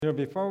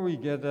Before we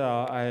get,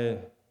 I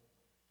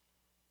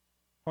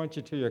point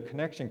you to your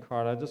connection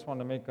card, I just want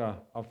to make a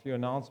few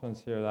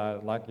announcements here that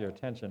I'd like your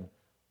attention.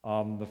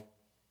 The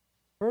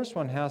first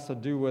one has to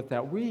do with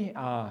that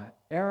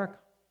Eric,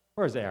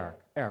 where's Eric?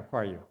 Eric,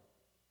 where are you?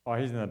 Oh,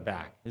 he's in the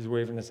back. He's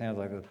waving his hands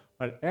like this.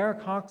 But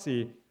Eric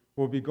Hoxie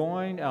will be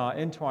going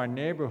into our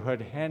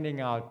neighborhood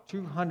handing out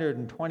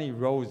 220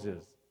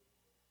 roses.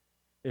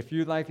 If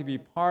you'd like to be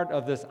part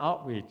of this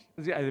outreach,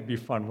 it'd be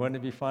fun. Wouldn't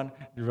it be fun?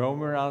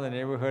 Roam around the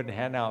neighborhood and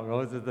hand out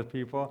roses to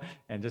people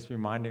and just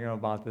reminding them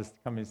about this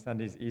coming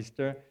Sunday's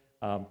Easter.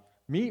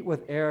 Meet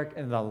with Eric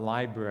in the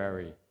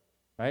library,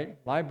 right?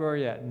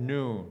 Library at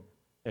noon.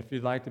 If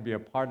you'd like to be a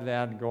part of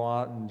that, go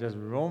out and just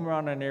roam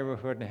around the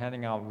neighborhood and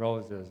handing out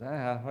roses.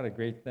 What a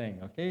great thing,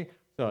 okay?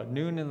 So at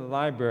noon in the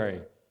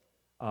library.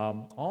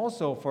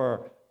 Also,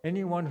 for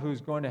anyone who's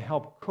going to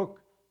help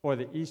cook for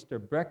the Easter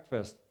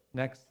breakfast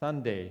next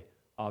Sunday,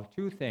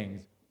 two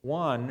things.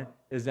 One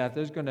is that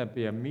there's going to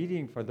be a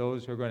meeting for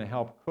those who are going to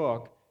help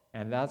cook,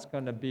 and that's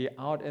going to be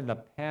out in the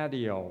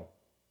patio.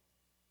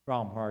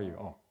 Ram, where are you?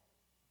 Oh,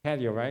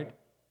 patio, right?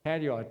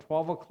 Patio at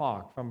 12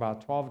 o'clock, from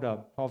about 12 to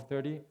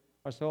 12:30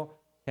 or so.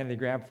 Can they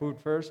grab food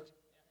first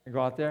and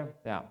go out there?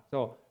 Yeah.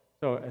 So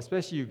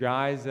especially you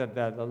guys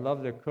that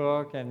love to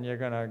cook and you're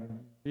going to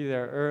be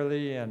there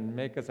early and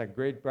make us a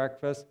great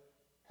breakfast.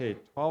 Okay,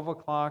 12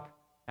 o'clock.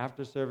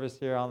 After service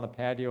here on the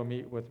patio,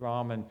 meet with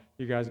Ram, and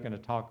you guys are going to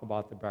talk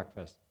about the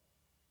breakfast.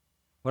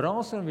 But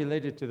also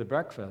related to the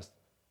breakfast,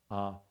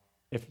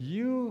 if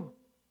you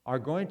are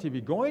going to be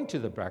going to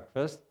the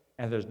breakfast,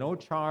 and there's no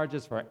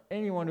charges for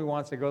anyone who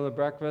wants to go to the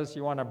breakfast,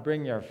 you want to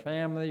bring your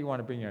family, you want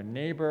to bring your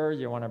neighbor,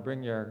 you want to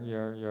bring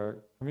your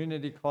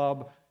community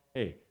club,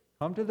 hey,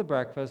 come to the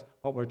breakfast,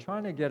 but we're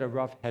trying to get a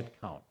rough head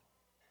count.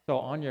 So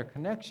on your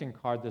connection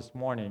card this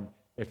morning,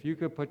 if you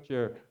could put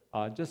your,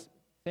 just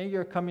say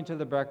you're coming to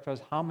the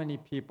breakfast, how many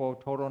people,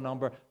 total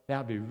number, that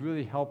would be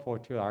really helpful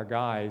to our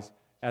guys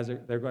as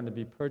they're going to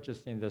be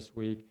purchasing this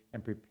week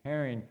and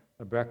preparing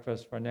the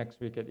breakfast for next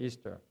week at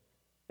Easter.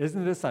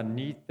 Isn't this a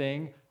neat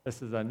thing?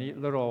 This is a neat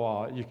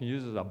little, you can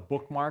use it as a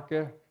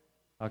bookmarker,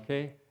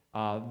 okay?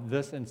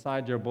 This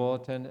inside your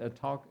bulletin, it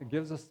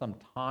gives us some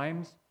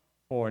times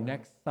for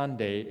next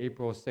Sunday,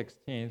 April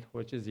 16th,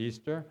 which is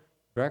Easter.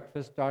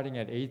 Breakfast starting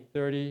at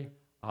 8:30,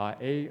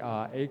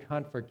 egg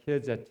hunt for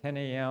kids at 10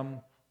 a.m.,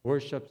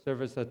 worship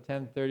service at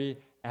 10:30,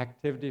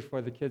 activity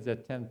for the kids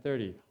at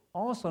 10:30.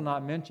 Also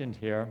not mentioned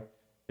here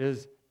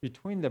is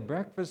between the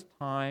breakfast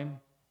time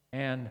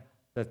and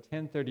the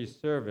 10:30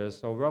 service,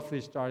 so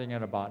roughly starting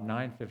at about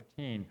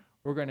 9:15,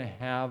 we're going to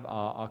have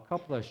a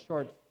couple of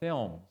short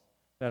films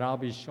that I'll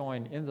be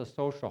showing in the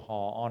social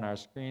hall on our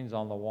screens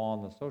on the wall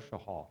in the social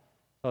hall.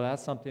 So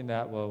that's something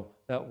that we'll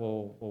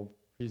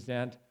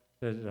present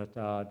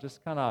that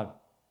just kind of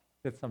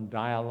get some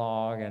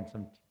dialogue and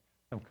some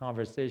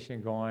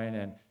conversation going,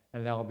 and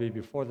that will be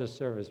before the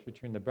service,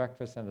 between the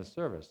breakfast and the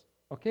service.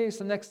 Okay,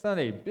 so next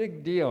Sunday,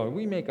 big deal.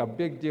 We make a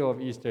big deal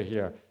of Easter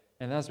here,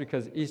 and that's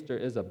because Easter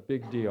is a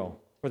big deal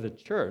for the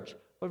church,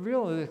 but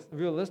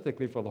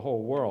realistically for the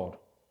whole world.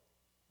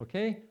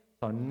 Okay,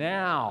 so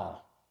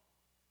now,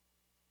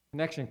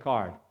 connection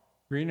card,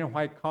 green and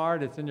white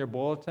card, it's in your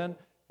bulletin.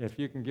 If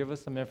you can give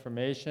us some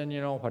information,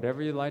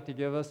 whatever you'd like to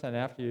give us, and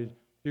after you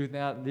do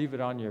that, leave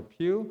it on your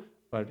pew.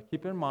 But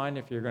keep in mind,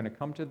 if you're going to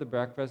come to the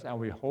breakfast, and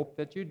we hope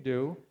that you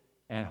do,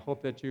 and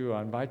hope that you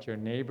invite your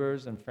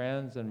neighbors and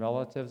friends and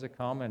relatives to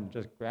come and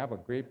just grab a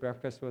great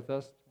breakfast with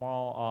us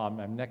tomorrow,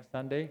 next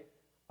Sunday,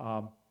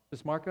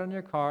 just mark it on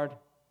your card,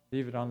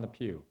 leave it on the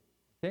pew.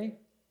 Okay?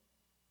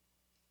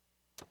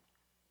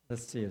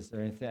 Let's see, is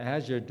there anything?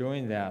 As you're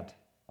doing that,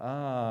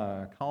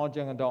 college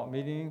young adult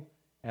meeting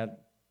at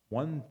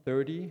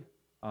 1:30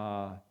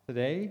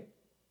 today,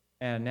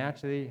 and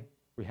naturally,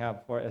 we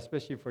have,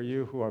 especially for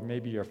you who are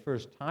maybe your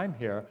first time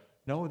here,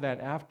 know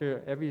that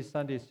after every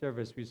Sunday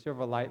service, we serve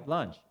a light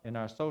lunch in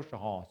our social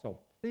hall. So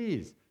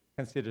please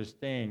consider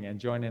staying and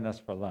joining us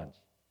for lunch.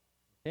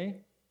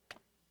 Okay?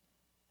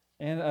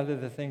 And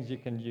other things you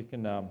can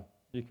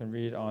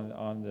read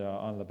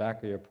on the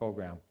back of your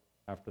program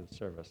after the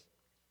service.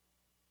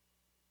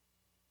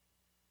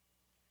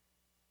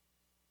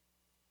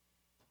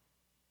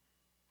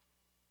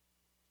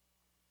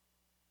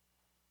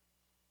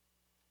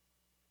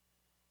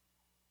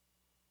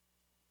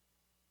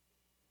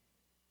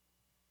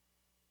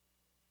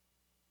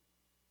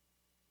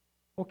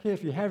 Okay,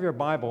 if you have your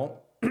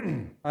Bible,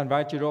 I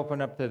invite you to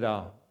open up to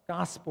the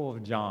Gospel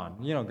of John.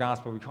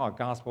 Gospel, we call it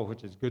Gospel,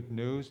 which is good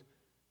news.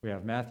 We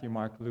have Matthew,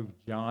 Mark, Luke,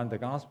 John. The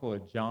Gospel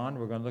of John,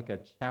 we're going to look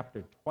at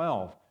chapter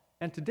 12.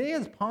 And today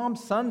is Palm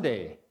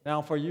Sunday.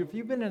 Now, for you, if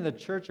you've been in the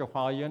church a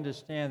while, you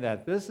understand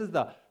that this is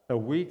the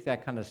week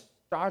that kind of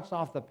starts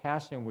off the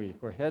Passion Week.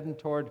 We're heading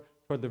toward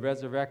the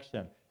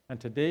resurrection. And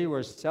today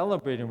we're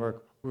celebrating,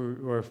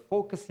 we're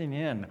focusing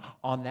in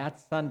on that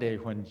Sunday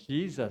when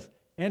Jesus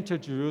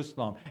entered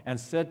Jerusalem and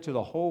said to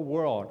the whole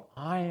world,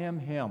 I am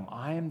him,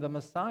 I am the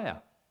Messiah.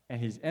 And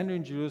he's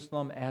entering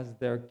Jerusalem as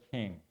their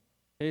king.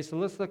 Okay, so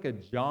let's look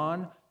at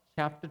John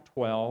chapter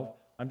 12.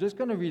 I'm just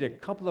going to read a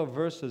couple of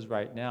verses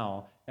right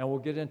now, and we'll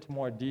get into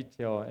more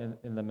detail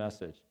in the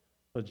message.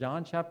 So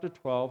John chapter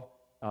 12,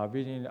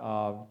 reading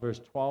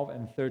verse 12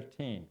 and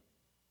 13.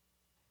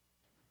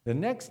 The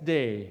next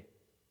day,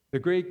 the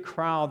great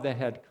crowd that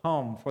had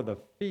come for the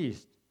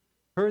feast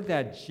heard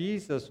that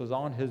Jesus was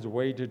on his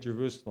way to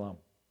Jerusalem.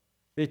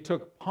 They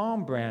took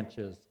palm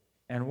branches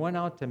and went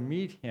out to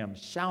meet him,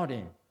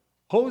 shouting,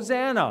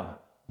 "Hosanna!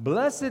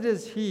 Blessed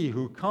is he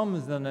who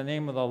comes in the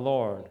name of the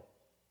Lord.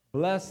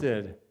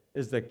 Blessed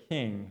is the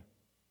King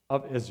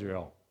of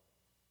Israel."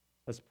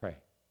 Let's pray.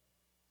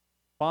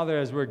 Father,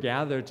 as we're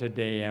gathered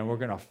today, and we're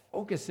going to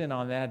focus in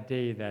on that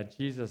day that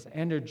Jesus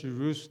entered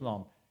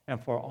Jerusalem, and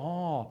for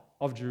all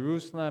of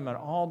Jerusalem and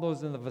all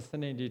those in the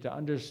vicinity to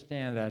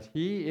understand that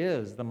he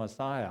is the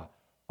Messiah.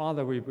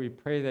 Father, we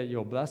pray that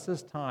you'll bless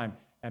this time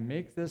and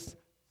make this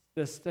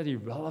study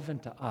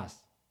relevant to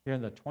us here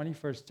in the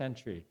 21st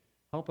century.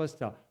 Help us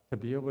to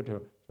be able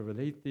to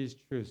relate these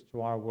truths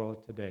to our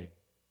world today.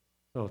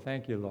 So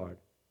thank you, Lord.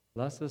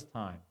 Bless this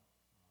time.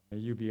 May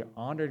you be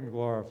honored and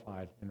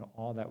glorified in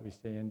all that we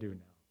say and do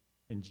now.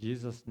 In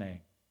Jesus' name,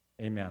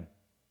 amen.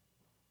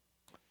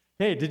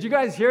 Hey, did you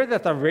guys hear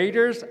that the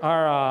Raiders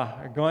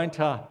are going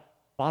to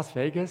Las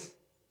Vegas?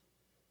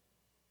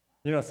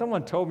 You know,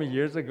 someone told me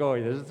years ago,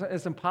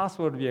 it's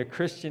impossible to be a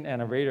Christian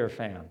and a Raider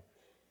fan.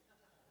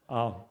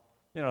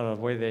 You know,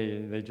 the way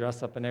they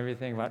dress up and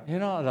everything. But, you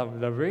know,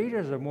 the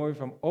Raiders are moving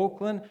from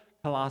Oakland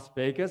to Las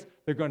Vegas.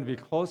 They're going to be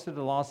closer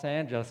to Los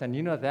Angeles. And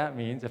you know what that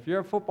means? If you're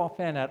a football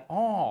fan at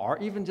all, or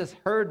even just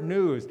heard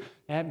news,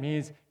 that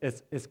means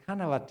it's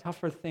kind of a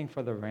tougher thing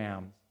for the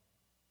Rams.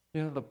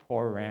 You know, the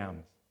poor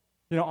Rams.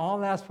 You know, all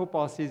last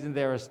football season,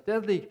 they were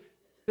steadily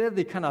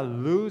kind of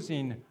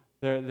losing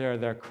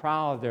their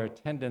crowd, their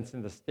attendance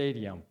in the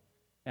stadium.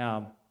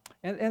 And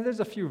there's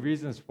a few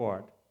reasons for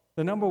it.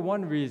 The number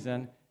one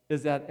reason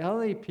is that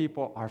LA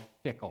people are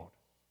fickle.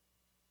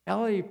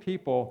 LA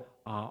people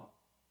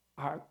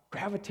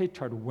gravitate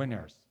toward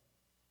winners.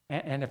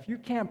 And if you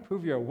can't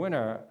prove you're a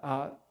winner,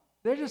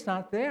 they're just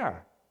not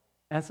there.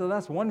 And so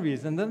that's one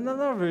reason. Then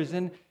another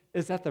reason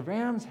is that the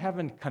Rams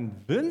haven't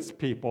convinced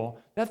people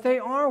that they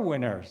are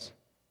winners.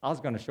 I was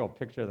going to show a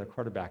picture of the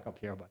quarterback up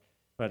here,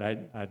 but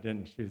I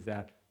didn't choose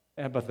that.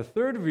 But the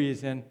third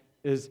reason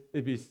is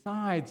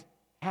besides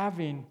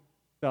having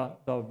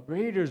the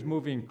Raiders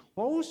moving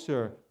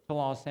closer to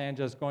Los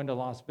Angeles, going to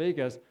Las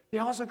Vegas, they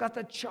also got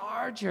the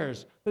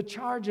Chargers. The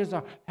Chargers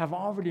have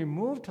already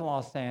moved to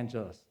Los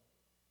Angeles.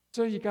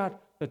 So you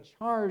got the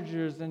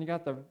Chargers and you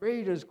got the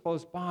Raiders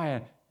close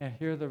by, and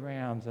here are the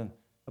Rams. And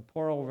the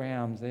poor old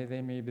Rams,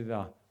 they may be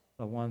the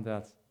one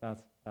that's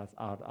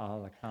out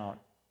of the count.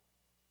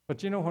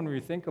 But you know, when we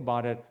think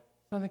about it,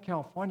 Southern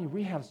California,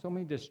 we have so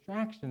many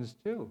distractions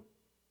too.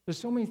 There's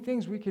so many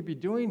things we could be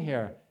doing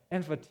here.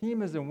 And if a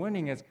team isn't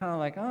winning, it's kind of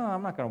like, oh,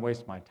 I'm not going to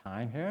waste my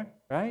time here,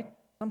 right?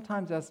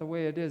 Sometimes that's the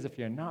way it is if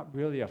you're not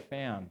really a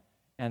fan.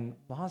 And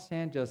Los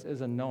Angeles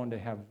isn't known to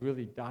have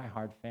really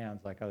diehard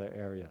fans like other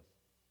areas.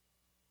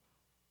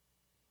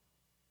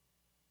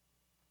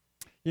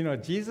 You know,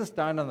 Jesus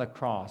died on the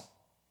cross.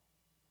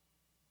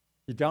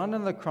 He died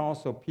on the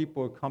cross so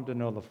people would come to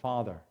know the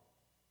Father.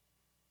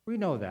 We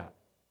know that.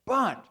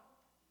 But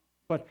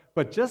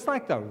just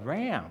like the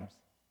Rams,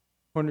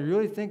 when we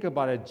really think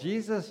about it,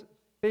 Jesus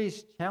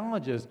faced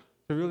challenges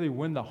to really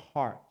win the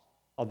hearts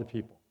of the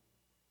people.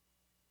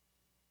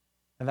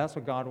 And that's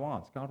what God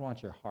wants. God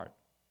wants your heart.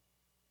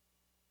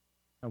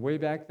 And way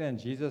back then,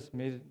 Jesus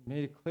made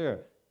it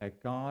clear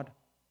that God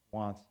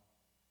wants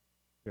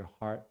your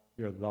heart,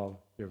 your love,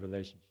 your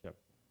relationship.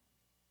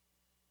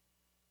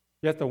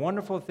 Yet the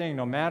wonderful thing,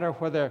 no matter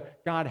whether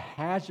God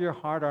has your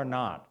heart or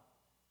not,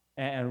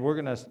 and we're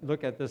going to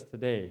look at this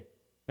today,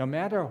 no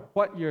matter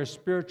what your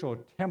spiritual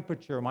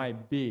temperature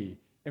might be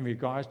in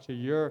regards to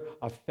your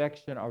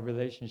affection or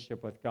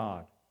relationship with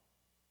God,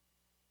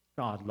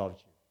 God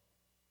loves you.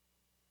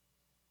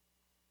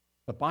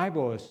 The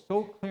Bible is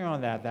so clear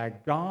on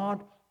that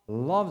God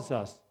loves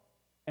us.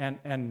 And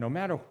no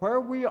matter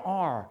where we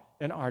are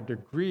in our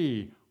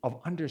degree of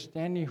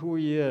understanding who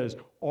he is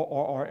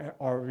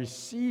or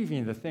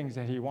receiving the things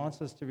that he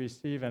wants us to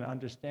receive and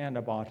understand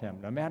about him,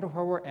 no matter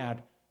where we're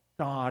at,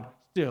 God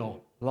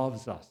still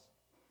loves us.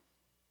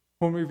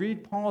 When we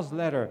read Paul's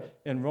letter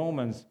in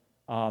Romans,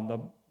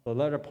 the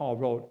letter Paul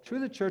wrote to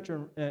the church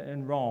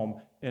in Rome,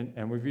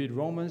 and we read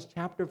Romans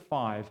chapter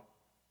 5,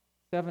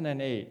 7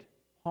 and 8,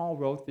 Paul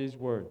wrote these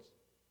words,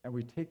 and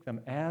we take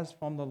them as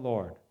from the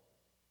Lord.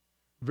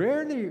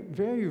 Rarely,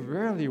 very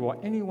rarely will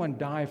anyone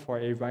die for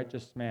a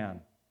righteous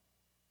man,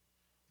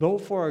 though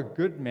for a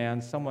good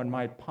man someone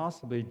might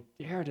possibly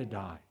dare to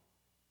die.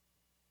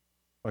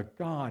 But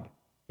God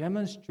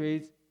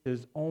demonstrates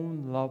his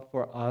own love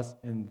for us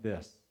in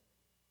this.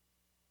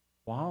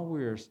 While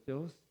we are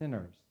still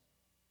sinners,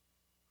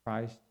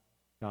 Christ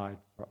died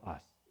for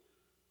us.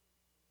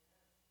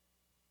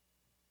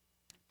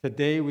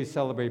 Today we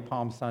celebrate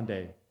Palm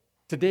Sunday.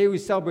 Today we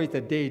celebrate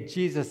the day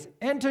Jesus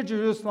entered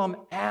Jerusalem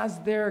as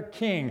their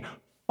king.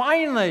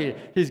 Finally,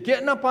 he's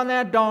getting up on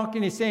that donkey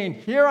and he's saying,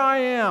 "Here I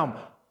am.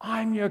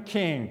 I'm your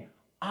king.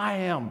 I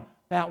am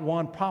that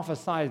one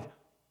prophesied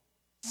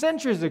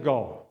centuries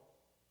ago.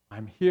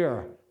 I'm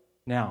here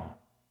now.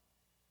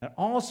 And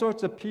all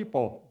sorts of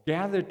people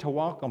gathered to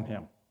welcome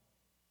him.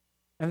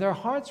 And their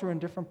hearts were in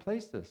different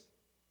places,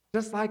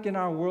 just like in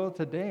our world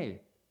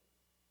today.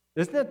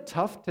 Isn't it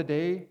tough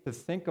today to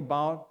think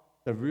about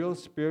the real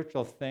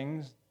spiritual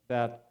things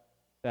that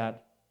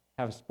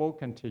have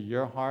spoken to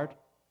your heart,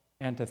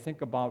 and to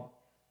think about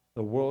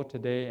the world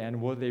today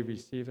and will they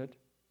receive it?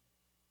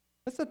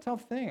 That's a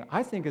tough thing.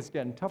 I think it's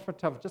getting tougher,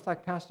 just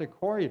like Pastor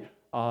Corey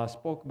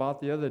spoke about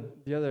the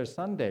other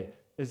Sunday,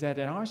 is that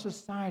in our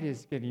society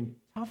it's getting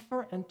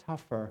tougher and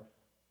tougher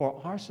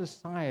for our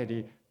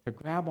society to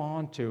grab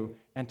onto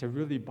and to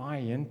really buy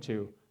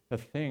into the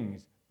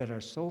things that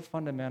are so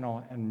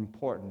fundamental and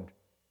important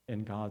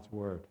in God's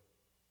Word.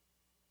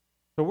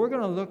 So we're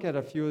going to look at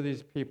a few of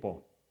these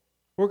people.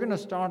 We're going to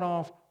start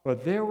off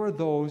with there were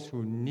those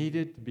who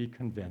needed to be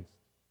convinced.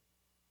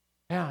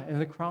 Yeah, in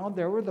the crowd,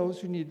 there were those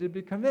who needed to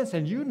be convinced.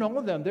 And you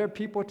know them. There are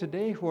people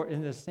today who are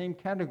in the same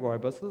category.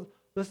 But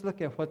let's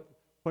look at what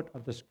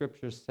the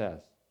Scripture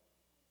says.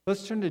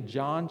 Let's turn to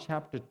John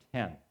chapter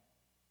 10.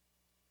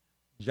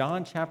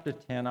 John chapter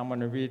 10, I'm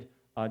going to read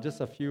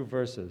just a few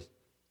verses.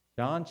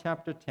 John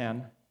chapter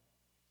 10,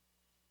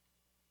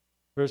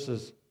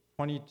 verses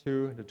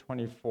 22 to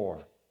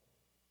 24.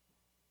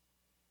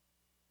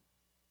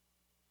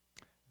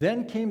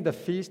 Then came the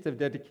feast of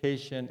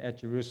dedication at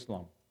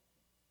Jerusalem.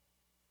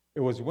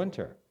 It was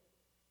winter,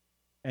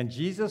 and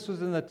Jesus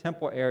was in the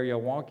temple area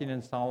walking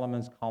in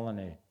Solomon's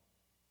colonnade.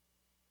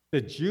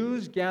 The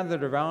Jews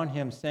gathered around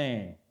him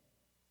saying,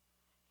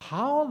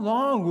 "How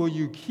long will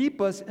you keep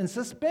us in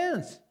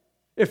suspense?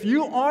 If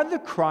you are the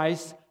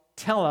Christ,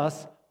 tell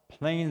us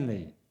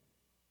plainly."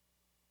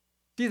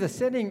 See, the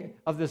setting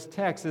of this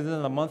text is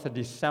in the month of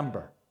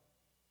December,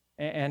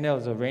 and it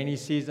was a rainy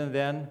season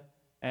then.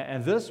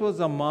 And this was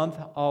a month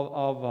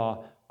of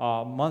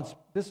months.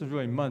 This was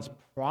really months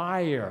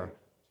prior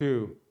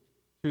to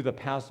the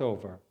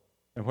Passover,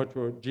 in which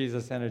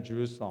Jesus entered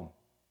Jerusalem.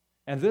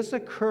 And this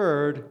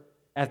occurred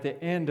at the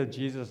end of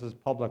Jesus'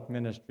 public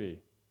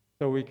ministry.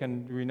 So we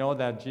know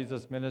that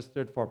Jesus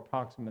ministered for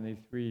approximately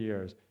 3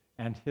 years,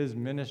 and his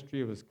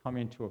ministry was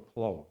coming to a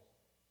close.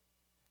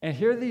 And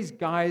here these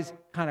guys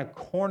kind of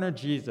corner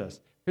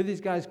Jesus. Here these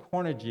guys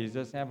corner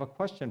Jesus and have a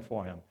question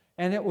for him.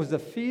 And it was the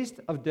Feast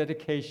of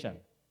Dedication.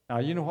 Now,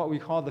 you know what we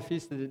call the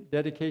Feast of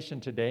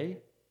Dedication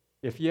today?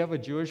 If you have a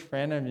Jewish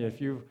friend, and if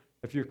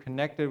you're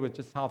connected with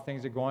just how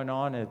things are going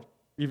on at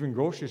even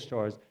grocery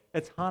stores,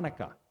 it's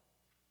Hanukkah.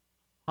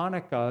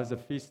 Hanukkah is a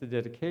Feast of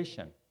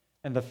Dedication.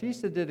 And the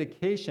Feast of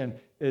Dedication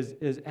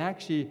is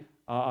actually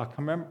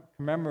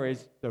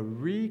commemorates the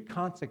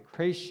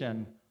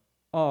reconsecration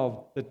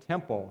of the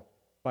temple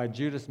by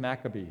Judas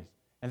Maccabees.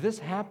 And this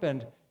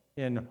happened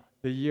in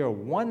the year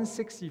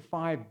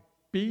 165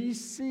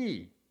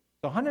 BC.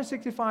 So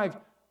 165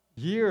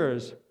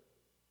 years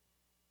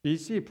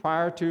BC,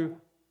 prior to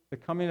the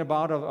coming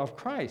about of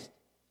Christ.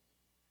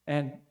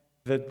 And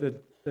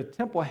the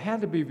temple had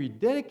to be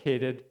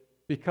rededicated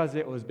because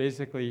it was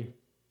basically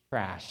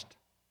trashed.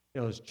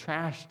 It was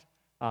trashed.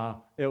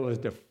 It was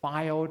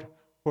defiled.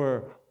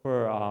 We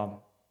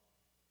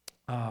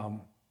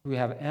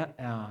have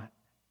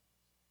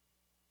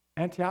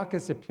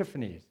Antiochus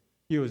Epiphanes.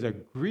 He was a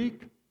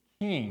Greek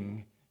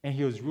king, and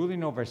he was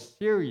ruling over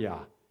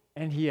Syria.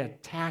 And he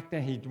attacked,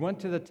 and he went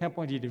to the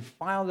temple, and he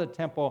defiled the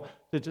temple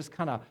to just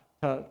kind of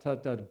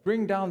to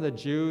bring down the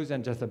Jews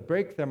and just to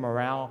break their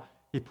morale.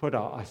 He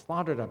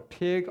slaughtered a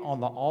pig on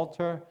the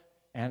altar,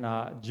 and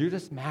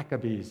Judas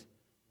Maccabees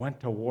went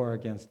to war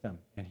against them,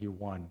 and he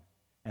won.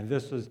 And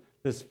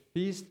this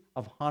feast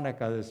of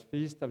Hanukkah, this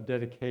feast of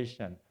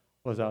dedication,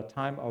 was a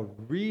time of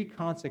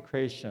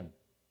reconsecration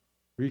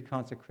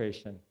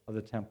of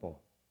the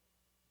temple.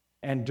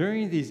 And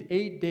during these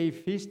 8-day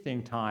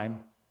feasting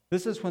time,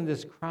 this is when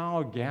this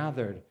crowd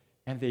gathered,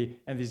 and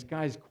these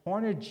guys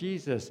cornered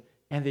Jesus,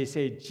 and they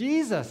say,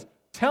 "Jesus,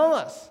 tell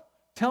us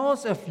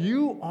if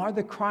you are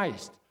the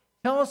Christ.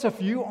 Tell us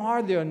if you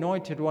are the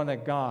anointed one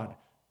of God.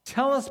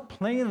 Tell us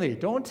plainly.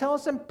 Don't tell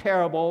us in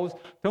parables.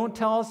 Don't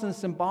tell us in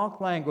symbolic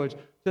language.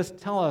 Just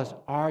tell us,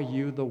 are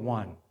you the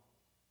one?"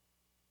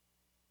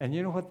 And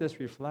you know what this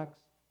reflects?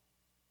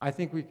 I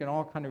think we can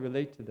all kind of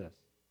relate to this.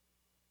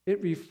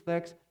 It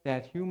reflects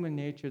that human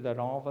nature that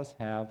all of us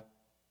have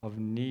of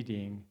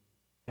needing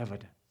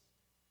evidence.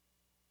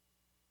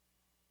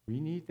 We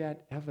need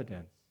that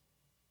evidence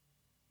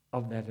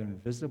of that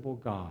invisible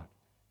God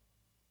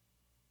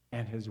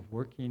and his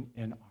working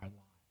in our lives.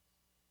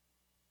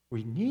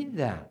 We need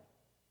that.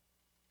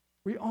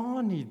 We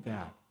all need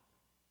that.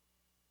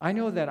 I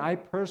know that I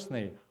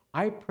personally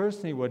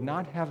would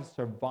not have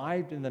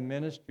survived in the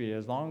ministry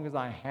as long as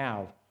I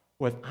have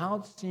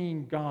without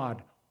seeing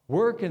God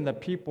work in the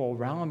people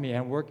around me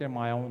and work in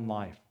my own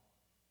life.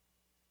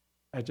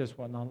 I just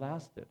wouldn't have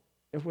lasted.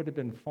 It would have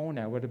been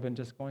phony. I would have been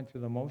just going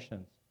through the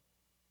motions.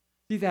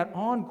 See, that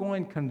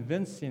ongoing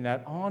convincing,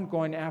 that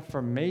ongoing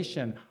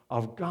affirmation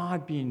of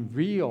God being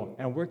real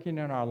and working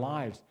in our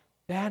lives,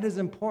 that is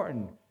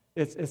important.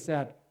 It's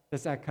that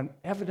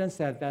evidence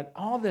that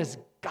all this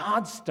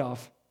God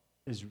stuff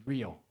is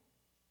real.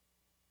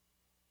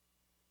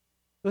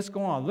 Let's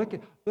go on. Look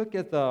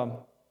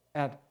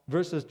at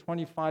verses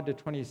 25 to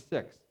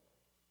 26.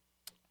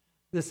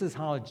 This is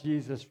how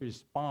Jesus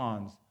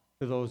responds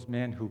to those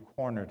men who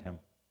cornered him.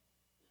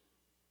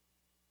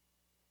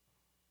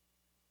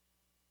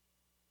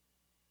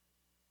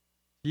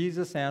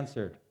 Jesus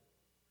answered,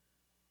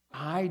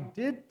 I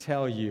did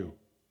tell you,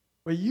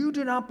 but you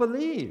do not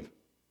believe.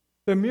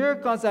 The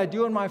miracles I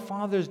do in my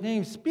Father's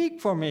name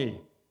speak for me,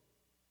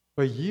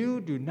 but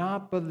you do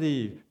not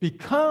believe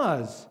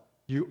because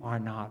you are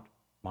not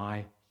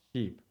my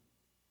sheep.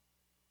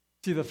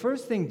 See, the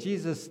first thing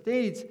Jesus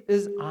states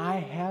is, I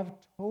have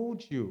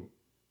told you.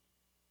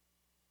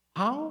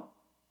 How?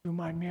 Through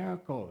my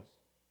miracles.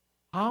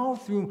 How?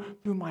 Through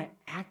my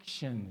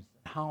actions,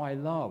 how I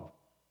love.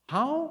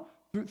 How?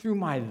 Through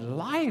my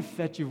life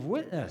that you've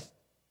witnessed.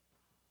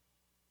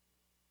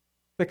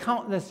 The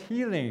countless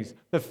healings,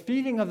 the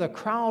feeding of the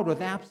crowd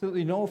with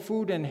absolutely no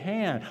food in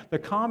hand, the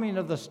calming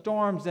of the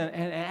storms, and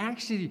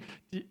actually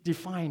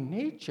defying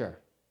nature.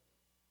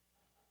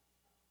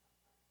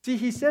 See,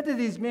 he said to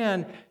these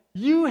men,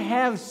 you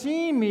have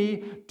seen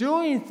me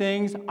doing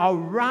things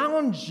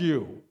around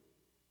you,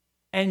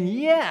 and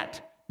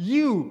yet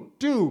you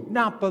do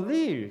not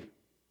believe.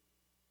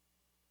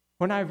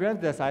 When I read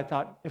this, I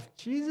thought, if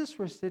Jesus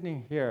were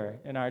sitting here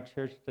in our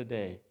church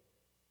today,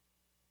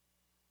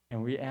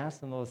 and we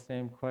asked him those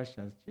same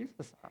questions,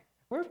 Jesus,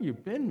 where have you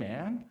been,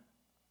 man?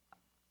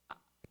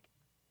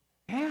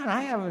 Man,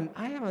 I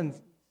haven't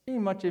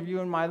seen much of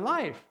you in my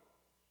life.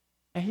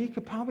 And he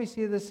could probably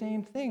say the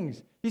same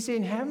things. He's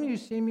saying, haven't you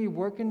seen me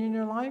working in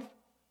your life?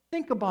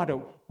 Think about it.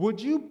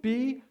 Would you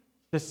be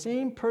the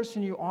same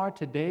person you are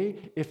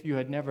today if you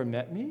had never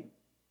met me?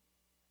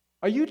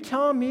 Are you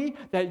telling me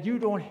that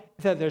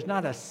that there's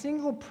not a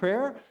single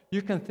prayer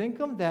you can think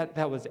of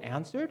that was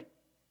answered?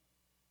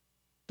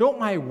 Don't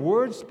my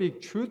words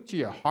speak truth to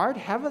your heart?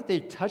 Haven't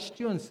they touched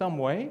you in some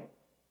way?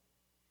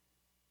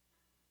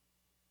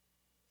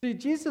 See,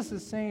 Jesus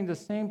is saying the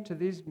same to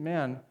these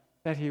men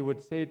that he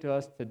would say to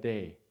us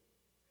today.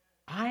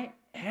 I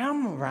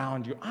am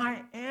around you.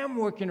 I am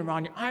working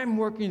around you. I'm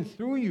working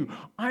through you.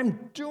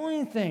 I'm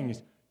doing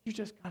things. You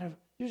just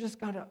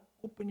gotta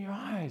open your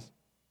eyes.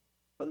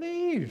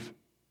 Believe.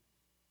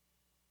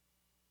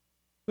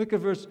 Look at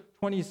verse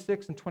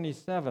 26 and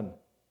 27.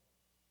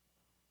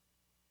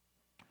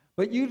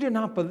 But you do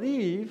not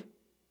believe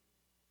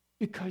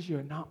because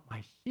you're not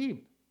my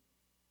sheep.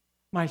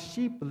 My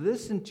sheep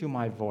listen to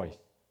my voice.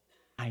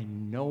 I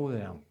know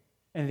them,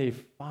 and they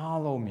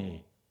follow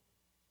me.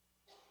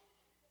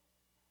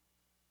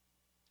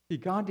 See,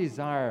 God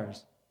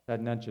desires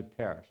that none should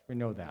perish. We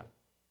know that.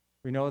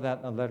 We know that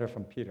in the letter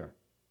from Peter.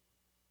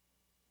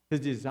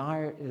 His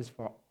desire is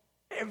for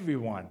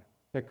everyone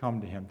to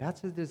come to him.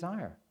 That's his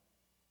desire.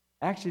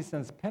 Actually,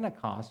 since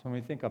Pentecost, when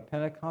we think of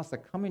Pentecost, the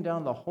coming down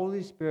of the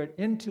Holy Spirit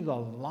into the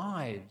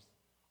lives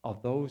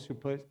of those who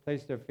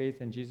place their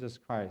faith in Jesus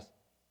Christ,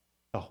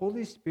 the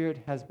Holy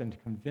Spirit has been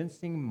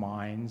convincing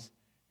minds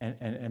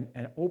and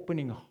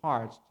opening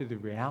hearts to the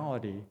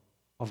reality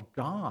of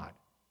God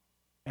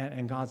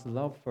and God's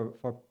love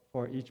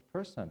for each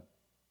person.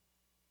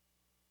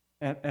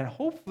 And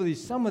hopefully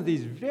some of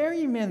these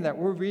very men that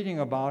we're reading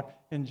about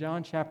in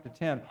John chapter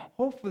 10,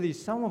 hopefully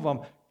some of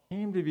them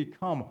came to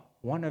become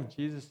one of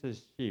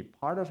Jesus' sheep,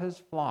 part of his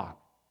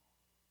flock,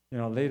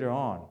 later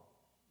on,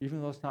 even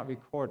though it's not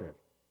recorded.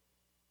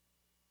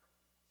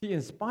 See,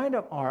 in spite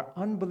of our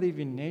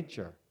unbelieving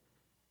nature,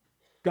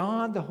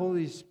 God, the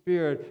Holy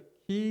Spirit,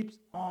 keeps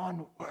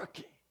on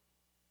working.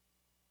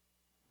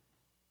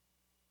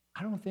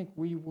 I don't think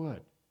we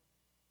would.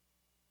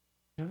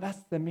 That's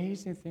the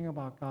amazing thing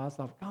about God's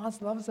love.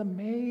 God's love is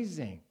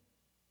amazing.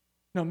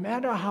 No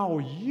matter how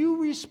you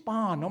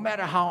respond, no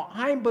matter how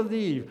I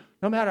believe,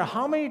 no matter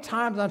how many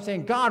times I'm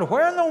saying, God,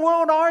 where in the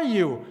world are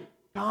you?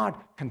 God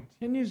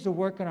continues to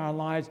work in our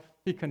lives.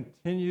 He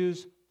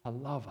continues to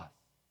love us.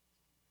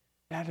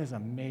 That is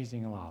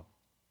amazing love.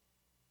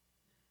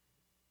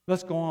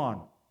 Let's go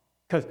on.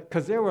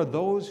 Because there were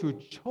those who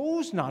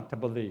chose not to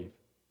believe.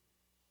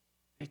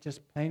 They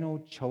just plain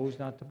old chose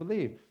not to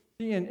believe.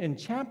 See, in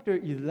chapter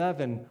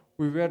 11,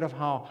 we read of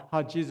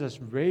how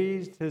Jesus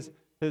raised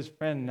his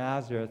friend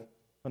Lazarus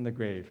from the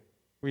grave.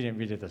 We didn't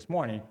read it this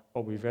morning,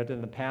 but we've read it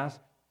in the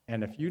past.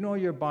 And if you know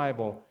your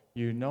Bible,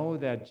 you know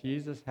that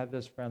Jesus had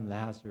this friend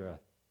Lazarus.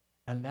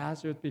 And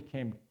Lazarus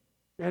became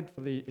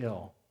dreadfully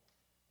ill.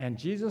 And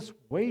Jesus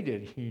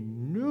waited. He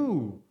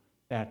knew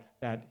that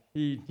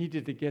he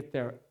needed to get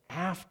there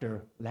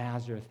after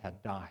Lazarus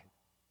had died.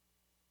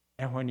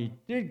 And when he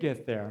did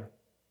get there,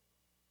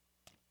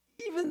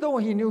 even though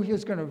he knew he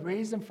was going to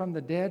raise him from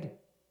the dead,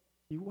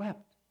 he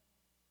wept.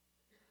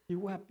 He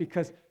wept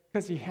because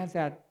he has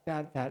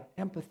that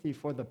empathy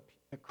for the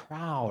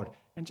crowd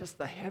and just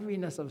the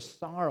heaviness of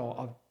sorrow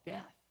of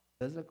death,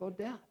 physical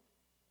death.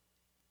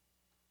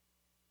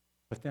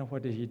 But then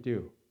what did he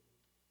do?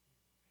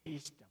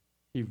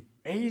 He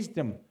raised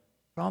him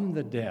from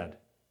the dead.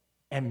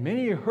 And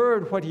many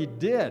heard what he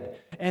did,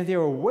 and they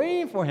were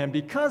waiting for him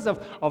because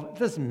of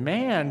this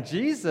man,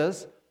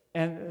 Jesus,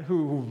 and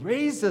who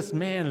raised this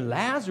man,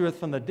 Lazarus,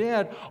 from the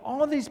dead.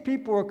 All these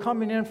people were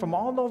coming in from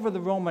all over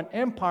the Roman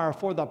Empire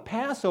for the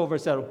Passover.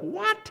 Said,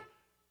 what?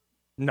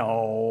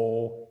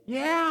 No.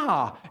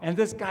 Yeah. And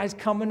this guy's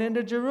coming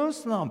into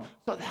Jerusalem.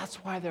 So that's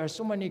why there are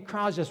so many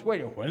crowds just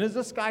waiting. When is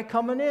this guy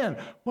coming in?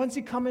 When's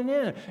he coming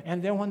in?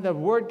 And then when the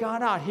word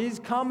got out, he's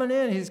coming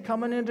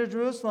into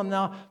Jerusalem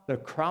now. The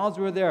crowds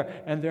were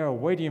there, and they're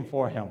waiting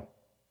for him.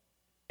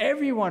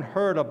 Everyone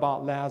heard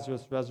about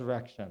Lazarus'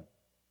 resurrection.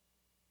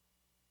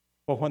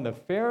 But when the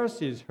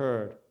Pharisees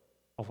heard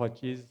of what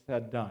Jesus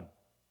had done,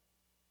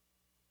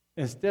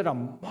 instead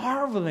of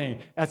marveling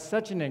at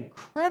such an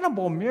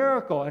incredible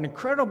miracle, an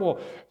incredible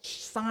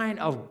sign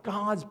of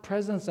God's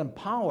presence and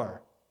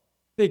power,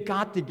 they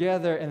got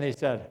together and they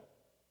said,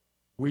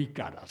 we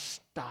got to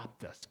stop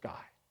this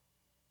guy.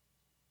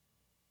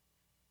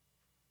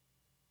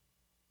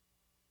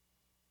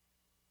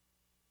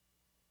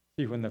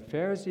 See, when the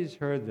Pharisees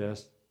heard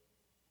this,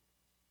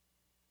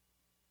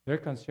 their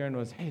concern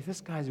was, hey,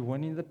 this guy's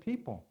winning the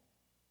people.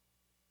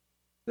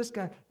 This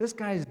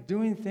guy is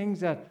doing things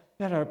that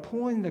are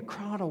pulling the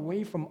crowd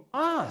away from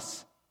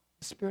us,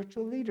 the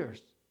spiritual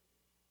leaders.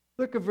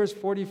 Look at verse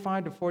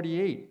 45 to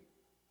 48.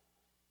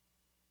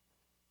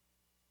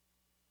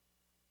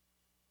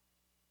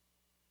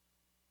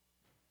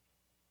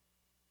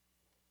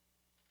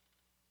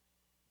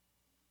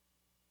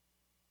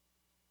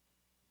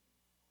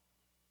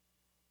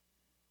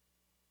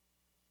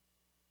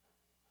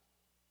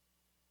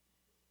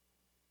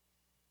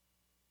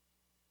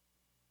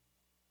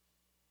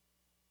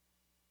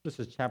 This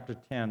is chapter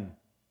 10.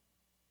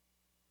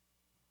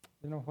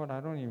 You know what? I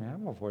don't even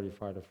have a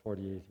 45 to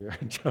 48 here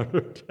in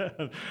chapter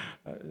 10.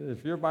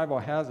 If your Bible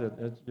has it,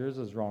 yours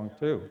is wrong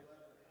too.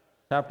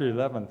 Chapter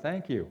 11.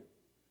 Thank you.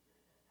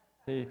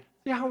 See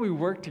how we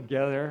work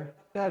together?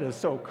 That is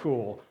so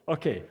cool.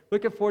 Okay,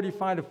 look at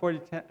 45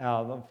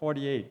 to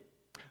 48.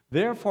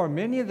 Therefore,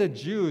 many of the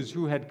Jews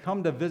who had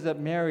come to visit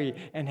Mary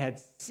and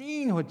had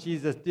seen what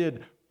Jesus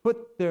did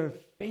put their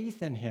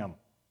faith in him.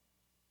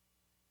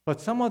 But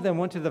some of them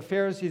went to the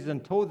Pharisees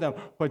and told them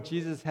what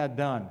Jesus had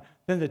done.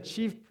 Then the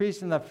chief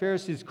priests and the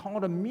Pharisees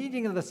called a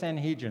meeting of the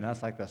Sanhedrin.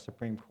 That's like the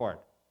Supreme Court.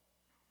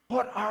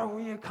 What are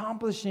we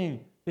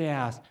accomplishing? They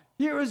asked.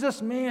 Here is this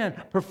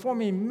man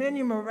performing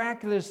many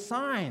miraculous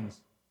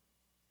signs.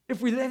 If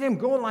we let him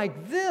go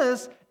like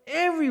this,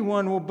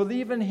 everyone will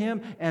believe in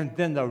him, and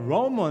then the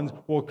Romans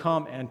will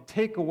come and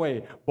take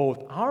away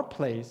both our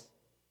place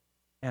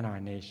and our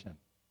nation.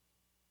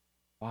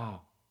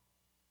 Wow.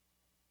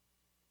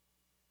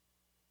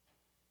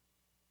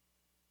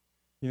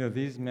 You know,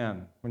 these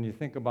men, when you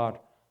think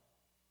about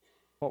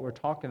what we're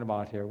talking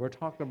about here, we're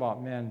talking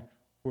about men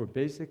who are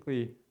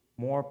basically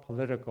more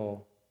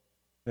political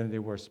than they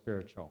were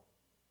spiritual.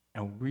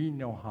 And we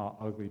know how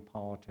ugly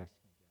politics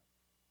can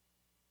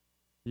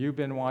get. You've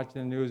been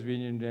watching the news,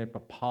 reading today,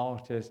 but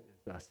politics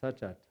is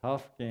such a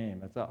tough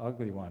game. It's an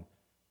ugly one.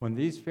 When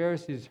these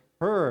Pharisees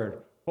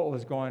heard what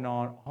was going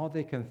on, all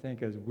they can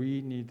think is,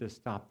 we need to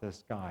stop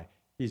this guy.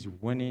 He's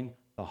winning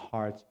the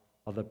hearts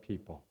of the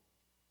people.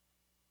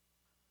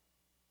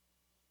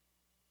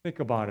 Think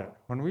about it.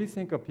 When we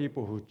think of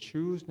people who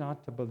choose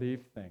not to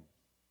believe things,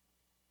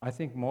 I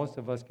think most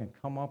of us can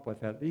come up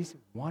with at least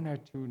one or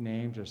two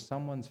names or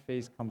someone's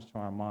face comes to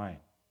our mind.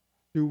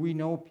 Do we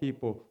know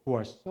people who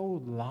are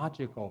so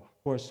logical,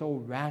 who are so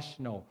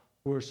rational,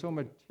 who are so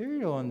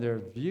material in their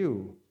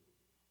view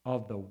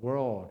of the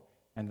world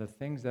and the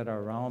things that are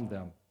around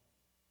them,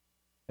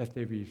 that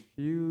they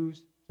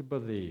refuse to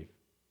believe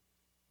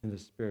in the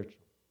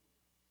spiritual?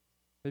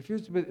 They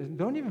refuse to believe,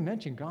 don't even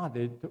mention God.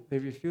 They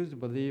refuse to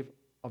believe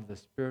of the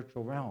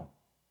spiritual realm.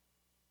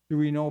 Do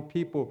we know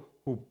people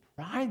who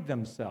pride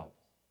themselves?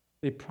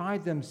 They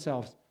pride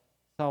themselves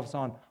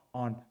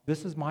on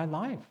this is my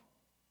life.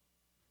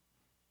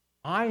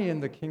 I am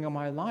the king of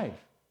my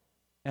life.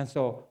 And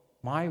so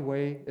my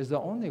way is the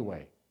only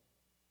way.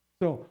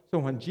 So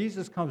when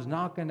Jesus comes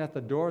knocking at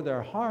the door of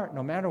their heart,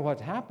 no matter what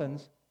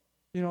happens,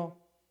 they're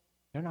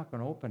not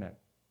going to open it.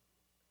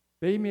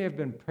 They may have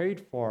been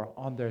prayed for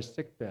on their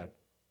sickbed.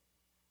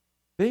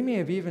 They may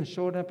have even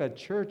showed up at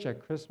church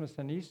at Christmas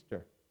and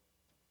Easter.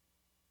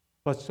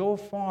 But so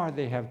far,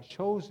 they have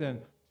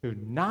chosen to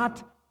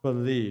not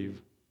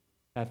believe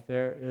that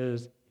there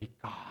is a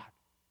God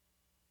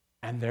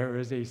and there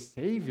is a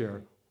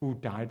Savior who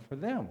died for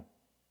them.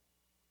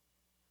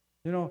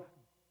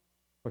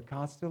 But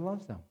God still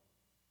loves them.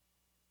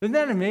 Isn't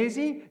that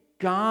amazing?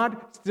 God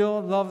still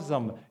loves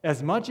them.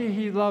 As much as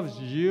He loves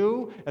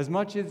you, as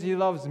much as He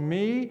loves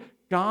me,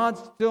 God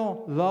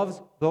still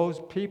loves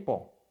those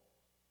people.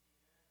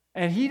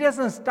 And He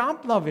doesn't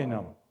stop loving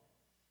them.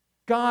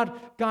 God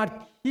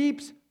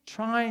keeps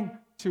trying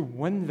to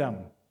win them.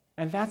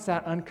 And that's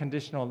that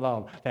unconditional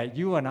love that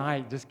you and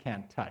I just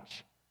can't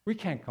touch. We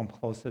can't come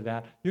close to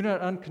that. You know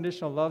what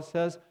unconditional love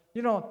says?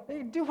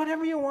 Hey, do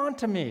whatever you want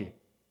to me.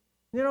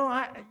 It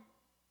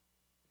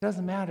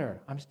doesn't matter.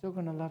 I'm still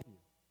going to love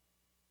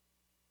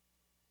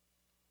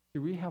you. See,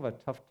 we have a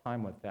tough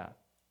time with that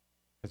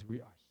because we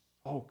are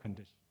so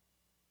conditioned.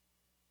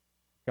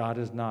 God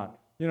is not.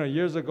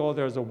 Years ago,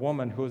 there was a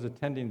woman who was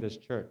attending this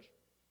church.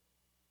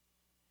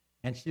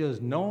 And she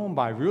was known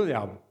by really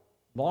a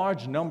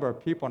large number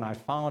of people, and I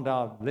found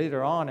out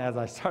later on as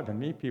I started to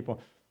meet people,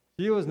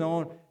 she was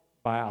known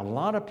by a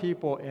lot of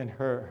people in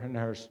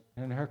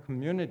her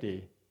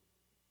community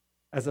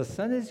as a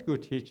Sunday school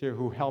teacher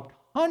who helped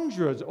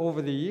hundreds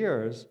over the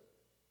years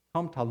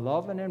come to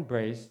love and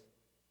embrace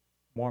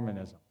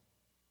Mormonism.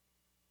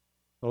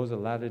 Those are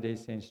Latter-day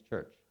Saints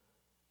Church.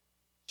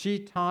 She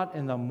taught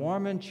in the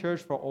Mormon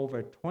church for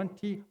over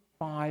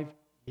 25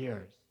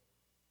 years.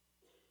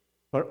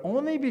 But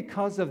only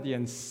because of the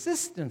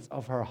insistence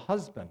of her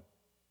husband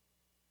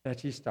that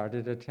she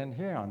started to attend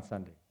here on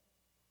Sunday.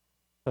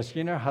 So she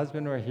and her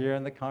husband were here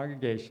in the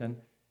congregation,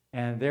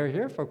 and they were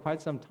here for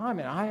quite some time.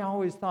 And I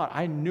always thought,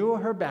 I knew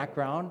her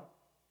background.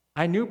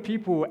 I knew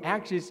people who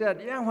actually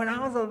said, yeah, when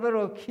I was a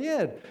little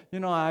kid,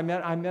 I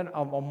met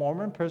a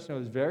Mormon person who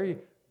was very,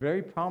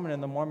 very prominent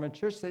in the Mormon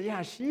church, said,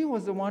 yeah, she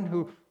was the one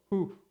who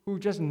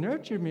just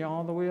nurtured me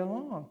all the way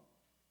along.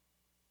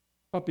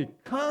 But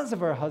because of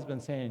her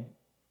husband saying,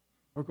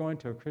 we're going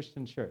to a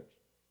Christian church,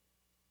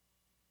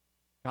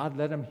 God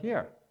led him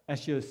here. And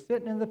she was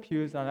sitting in the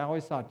pews, and I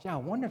always thought, I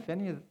wonder if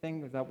any of the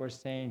things that we're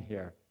saying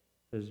here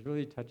is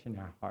really touching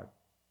her heart.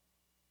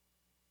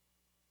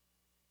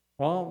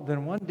 Well,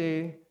 then one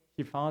day,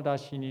 she found out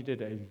she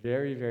needed a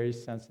very, very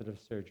sensitive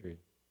surgery.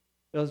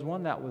 It was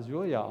one that was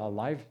really a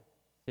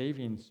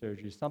life-saving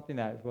surgery, something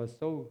that was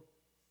so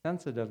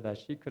sensitive that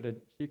she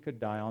could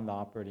die on the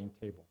operating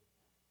table.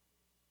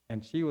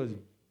 And she was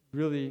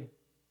really,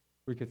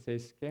 we could say,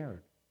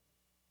 scared.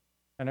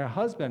 And her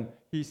husband,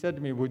 he said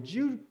to me, would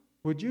you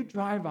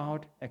drive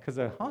out, because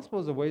the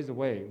hospital is a ways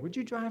away, would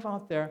you drive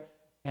out there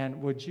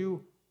and would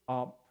you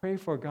pray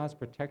for God's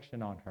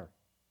protection on her?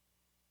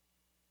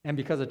 And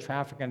because of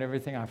traffic and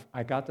everything,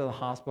 I got to the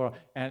hospital,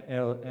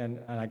 and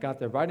I got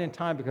there right in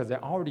time because they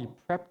already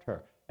prepped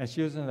her. And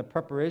she was in the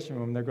preparation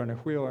room. They're going to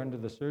wheel her into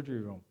the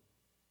surgery room.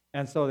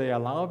 And so they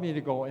allowed me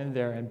to go in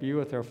there and be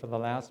with her for the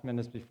last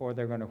minutes before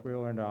they're going to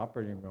wheel her into the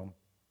operating room.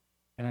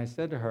 And I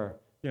said to her,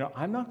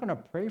 I'm not going to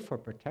pray for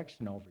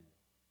protection over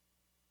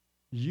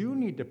you. You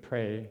need to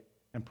pray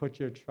and put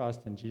your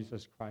trust in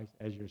Jesus Christ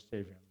as your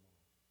Savior.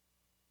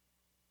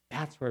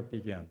 That's where it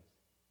begins.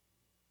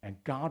 And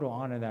God will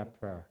honor that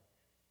prayer.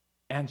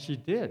 And she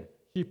did.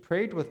 She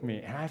prayed with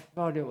me, and I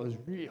felt it was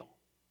real.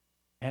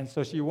 And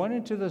so she went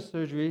into the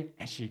surgery,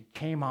 and she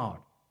came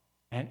out.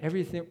 And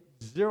everything,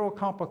 zero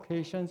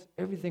complications,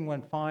 everything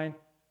went fine.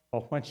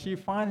 But when she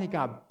finally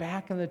got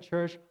back in the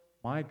church,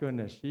 my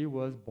goodness, she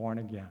was born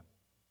again.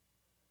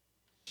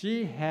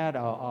 She had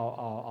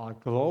a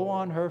glow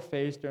on her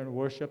face during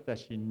worship that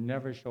she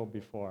never showed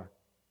before.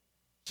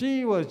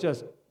 She was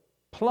just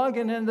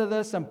plugging into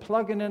this and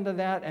plugging into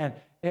that, and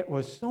it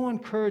was so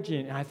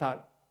encouraging. And I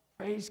thought,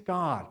 praise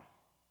God.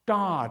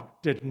 God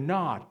did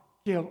not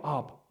give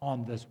up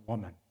on this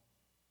woman.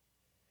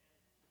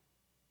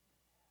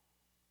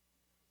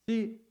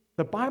 See,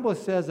 the Bible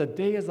says a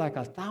day is like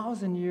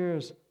 1,000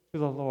 years to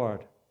the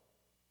Lord.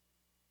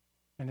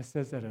 And it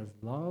says that His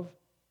love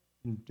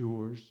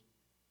endures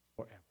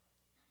forever.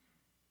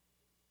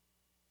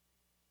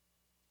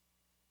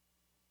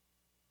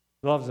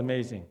 Love's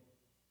amazing.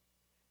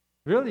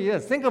 It really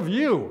is. Think of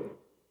you.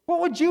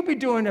 What would you be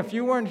doing if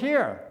you weren't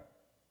here?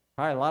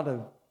 Probably a lot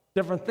of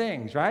different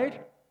things,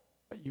 right?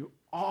 But you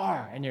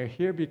are, and you're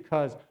here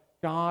because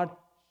God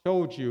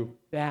showed you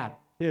that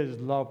His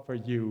love for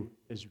you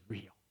is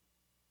real.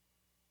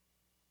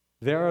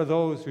 There are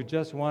those who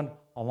just went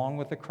along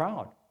with the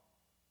crowd.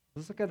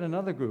 Let's look at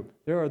another group.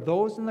 There are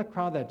those in the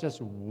crowd that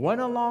just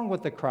went along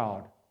with the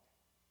crowd.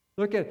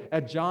 Look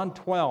at John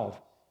 12.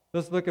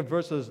 Let's look at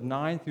verses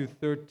 9 through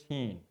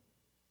 13.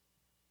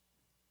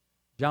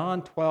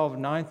 John 12,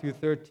 9 through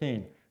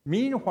 13.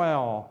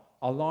 Meanwhile,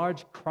 a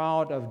large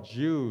crowd of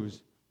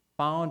Jews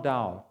found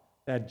out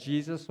that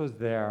Jesus was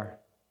there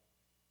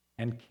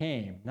and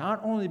came,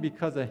 not only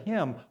because of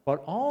him,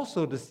 but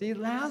also to see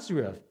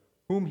Lazarus,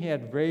 whom he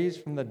had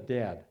raised from the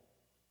dead.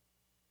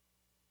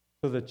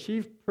 So the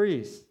chief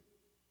priests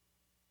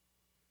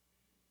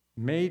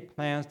made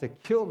plans to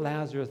kill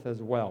Lazarus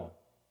as well.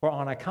 For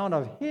on account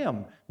of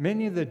him,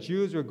 many of the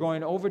Jews were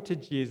going over to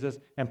Jesus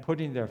and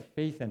putting their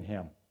faith in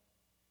him.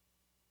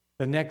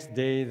 The next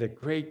day, the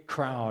great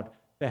crowd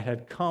that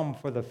had come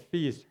for the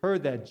feast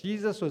heard that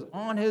Jesus was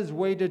on his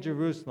way to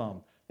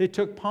Jerusalem. They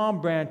took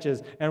palm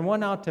branches and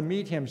went out to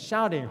meet him,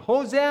 shouting,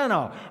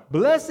 Hosanna!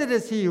 Blessed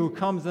is he who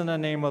comes in the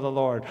name of the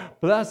Lord.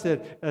 Blessed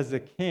is the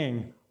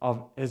King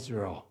of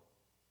Israel.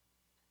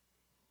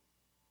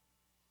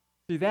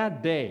 See,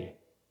 that day,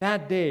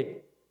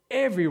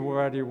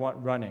 everybody went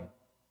running.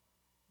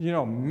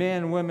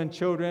 Men, women,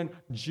 children,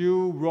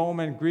 Jew,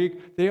 Roman,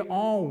 Greek, they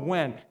all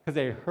went because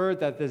they heard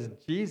that this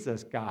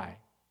Jesus guy,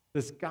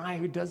 this guy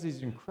who does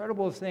these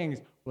incredible things,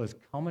 was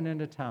coming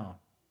into town.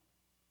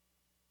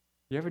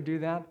 You ever do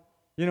that?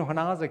 When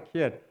I was a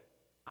kid,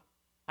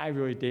 I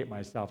really date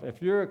myself.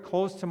 If you're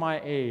close to my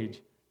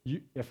age,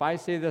 If I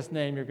say this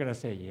name, you're going to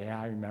say, yeah,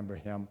 I remember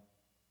him.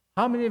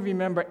 How many of you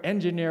remember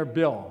Engineer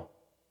Bill?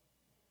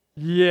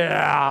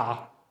 Yeah.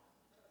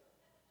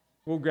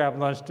 We'll grab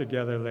lunch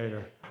together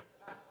later.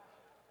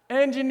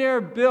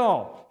 Engineer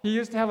Bill, he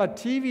used to have a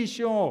TV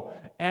show,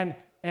 and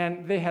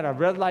they had a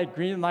red light,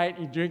 green light,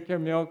 you drink your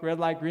milk, red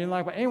light, green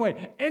light. But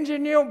anyway,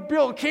 Engineer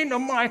Bill came to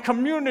my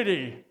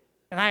community,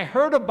 and I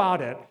heard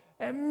about it.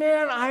 And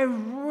man, I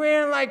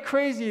ran like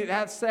crazy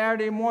that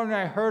Saturday morning.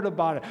 I heard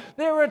about it.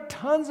 There were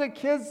tons of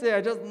kids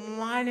there just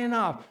lining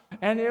up.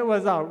 And it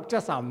was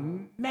just a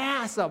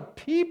mass of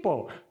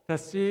people to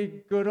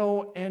see good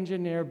old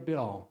Engineer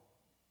Bill.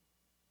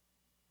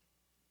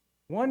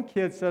 One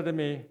kid said to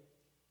me,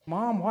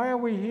 Mom, why are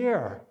we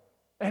here?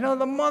 And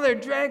the mother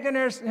dragging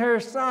her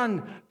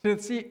son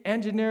to see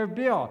Engineer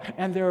Bill.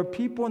 And there were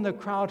people in the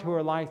crowd who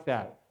were like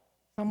that.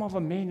 Some of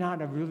them may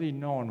not have really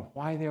known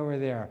why they were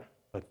there,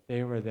 but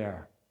they were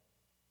there.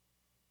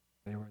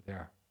 They were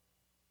there.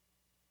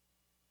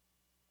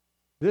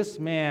 This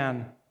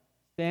man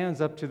stands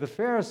up to the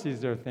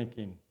Pharisees, they're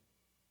thinking.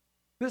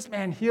 This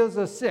man heals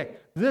the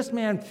sick. This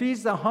man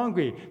feeds the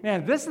hungry.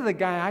 Man, this is the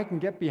guy I can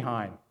get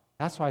behind.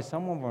 That's why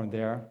some of them were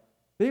there.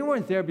 They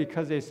weren't there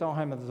because they saw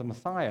him as the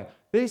Messiah.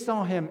 They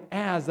saw him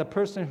as the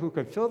person who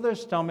could fill their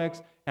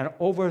stomachs and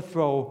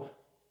overthrow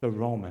the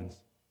Romans.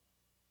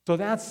 So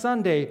that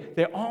Sunday,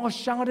 they all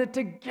shouted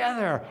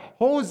together,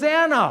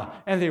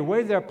 Hosanna! And they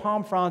waved their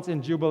palm fronds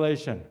in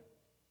jubilation.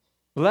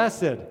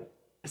 Blessed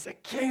is the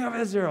King of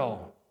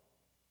Israel.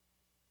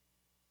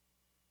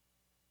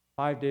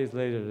 5 days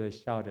later, they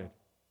shouted,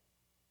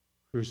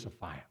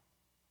 crucify him.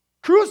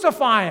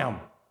 Crucify him!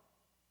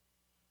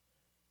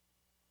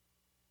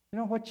 You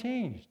know, what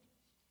changed?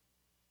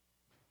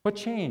 What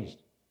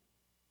changed?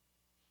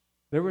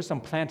 There were some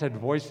planted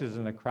voices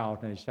in the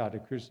crowd, and they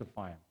shouted,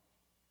 crucify him.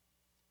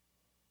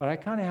 But I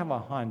kind of have a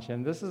hunch,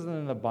 and this isn't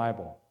in the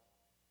Bible,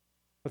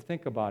 but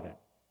think about it.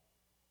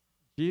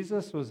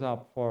 Jesus was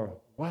up for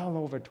well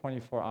over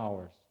 24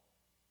 hours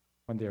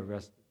when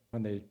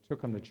they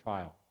took him to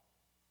trial.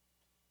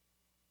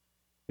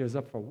 He was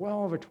up for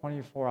well over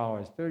 24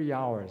 hours, 30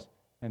 hours,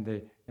 and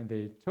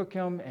they took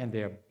him and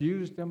they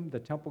abused him. The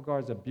temple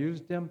guards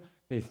abused him.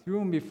 They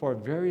threw him before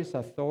various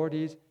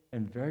authorities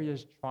in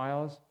various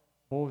trials,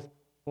 both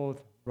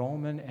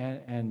Roman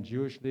and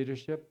Jewish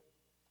leadership.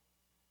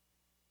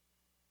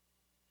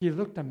 He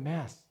looked a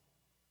mess.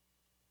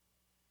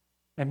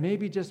 And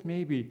maybe, just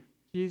maybe,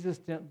 Jesus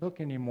didn't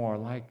look anymore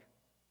like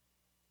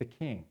the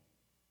king.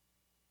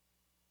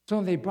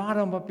 So they brought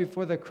him up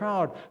before the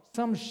crowd.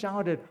 Some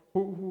shouted,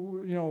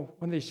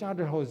 when they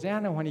shouted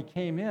Hosanna when he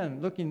came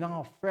in, looking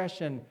all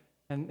fresh and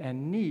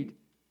neat,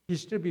 he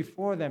stood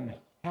before them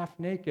half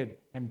naked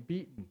and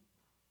beaten.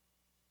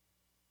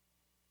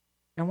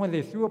 And when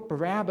they threw up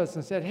Barabbas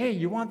and said, hey,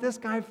 you want this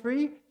guy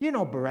free? You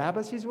know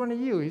Barabbas, he's one of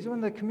you. He's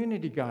one of the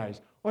community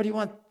guys. Or do you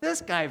want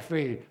this guy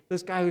free?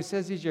 This guy who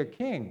says he's your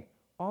king.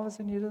 All of a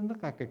sudden, he doesn't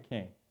look like a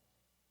king.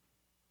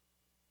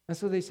 And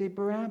so they say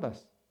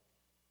Barabbas.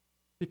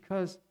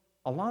 Because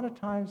a lot of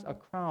times a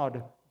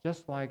crowd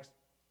just likes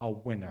a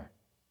winner.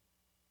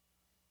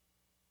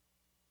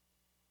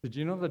 Did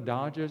you know the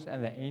Dodgers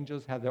and the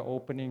Angels had their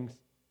opening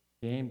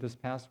game this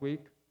past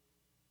week?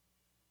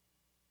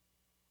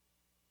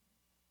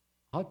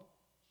 I'll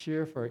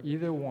cheer for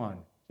either one.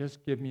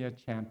 Just give me a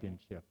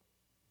championship.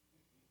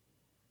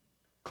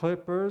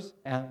 Clippers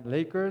and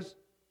Lakers,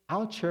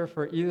 I'll cheer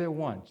for either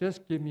one.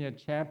 Just give me a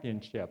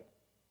championship.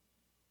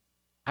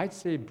 I'd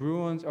say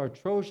Bruins or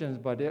Trojans,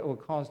 but it will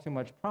cause too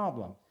much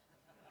problem.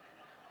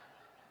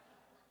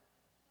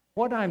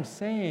 What I'm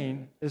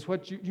saying is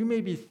what you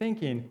may be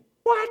thinking,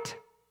 what?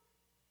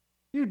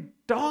 You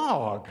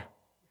dog.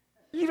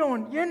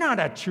 You're not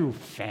a true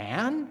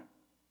fan.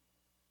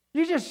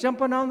 You're just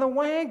jumping on the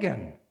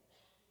wagon.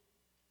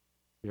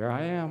 Here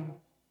I am.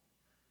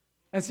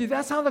 And see,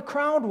 that's how the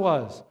crowd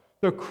was.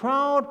 The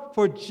crowd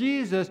for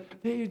Jesus,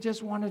 they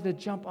just wanted to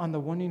jump on the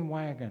winning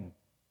wagon.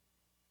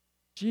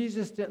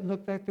 Jesus didn't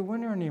look like the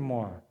winner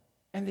anymore.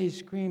 And they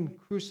screamed,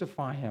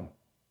 crucify him.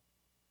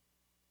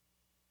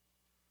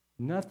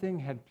 Nothing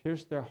had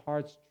pierced their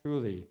hearts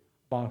truly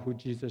about who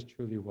Jesus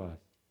truly was.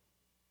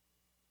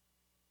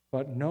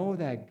 But know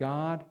that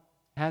God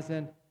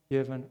hasn't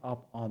given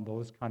up on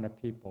those kind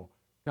of people.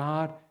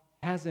 God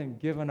hasn't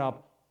given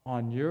up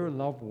on your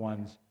loved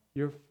ones,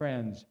 your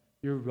friends,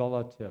 your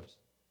relatives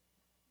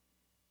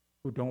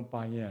who don't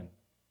buy in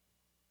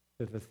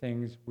to the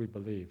things we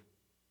believe.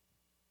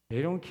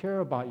 They don't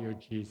care about your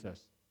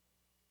Jesus.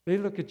 They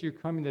look at you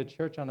coming to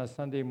church on a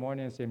Sunday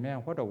morning and say, man,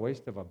 what a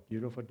waste of a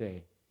beautiful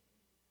day.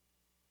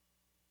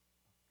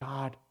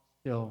 God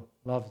still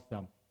loves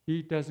them.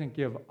 He doesn't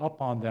give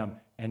up on them,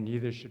 and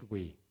neither should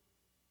we.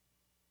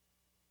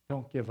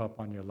 Don't give up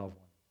on your loved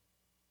ones.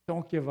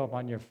 Don't give up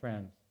on your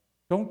friends.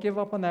 Don't give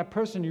up on that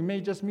person you may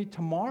just meet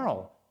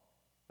tomorrow,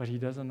 but he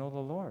doesn't know the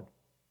Lord.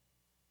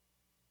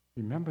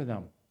 Remember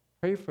them,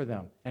 pray for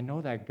them, and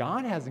know that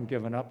God hasn't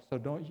given up, so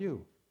don't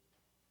you.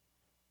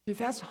 See,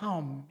 that's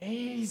how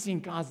amazing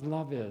God's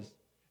love is.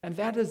 And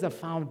that is the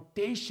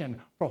foundation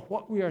for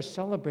what we are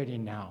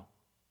celebrating now.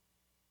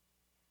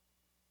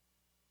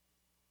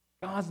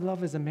 God's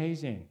love is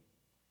amazing.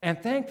 And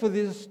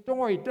thankfully, this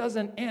story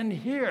doesn't end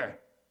here.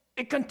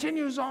 It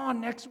continues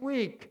on next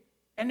week.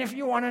 And if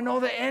you want to know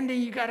the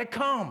ending, you got to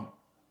come.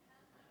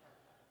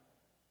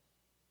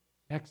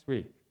 Next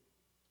week,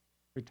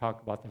 we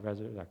talk about the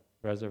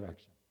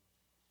resurrection,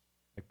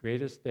 the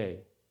greatest day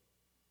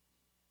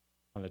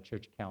on the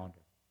church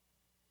calendar.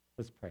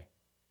 Let's pray.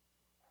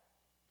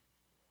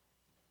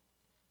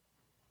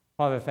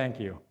 Father, thank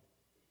you.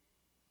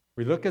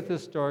 We look at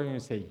this story and we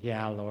say,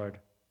 yeah, Lord,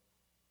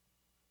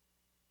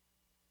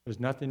 there's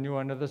nothing new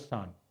under the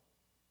sun.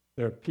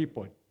 There are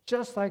people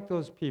just like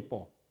those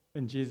people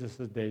in Jesus'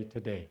 day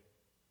today.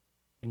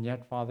 And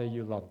yet, Father,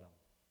 you love them.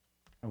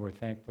 And we're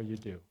thankful you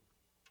do.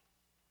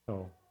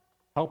 So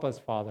help us,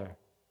 Father,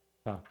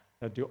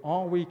 to do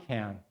all we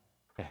can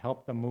to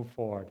help them move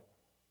forward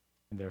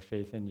in their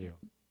faith in you.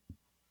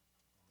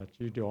 Let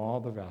you do all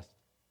the rest.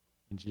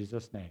 In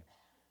Jesus' name,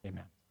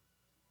 amen.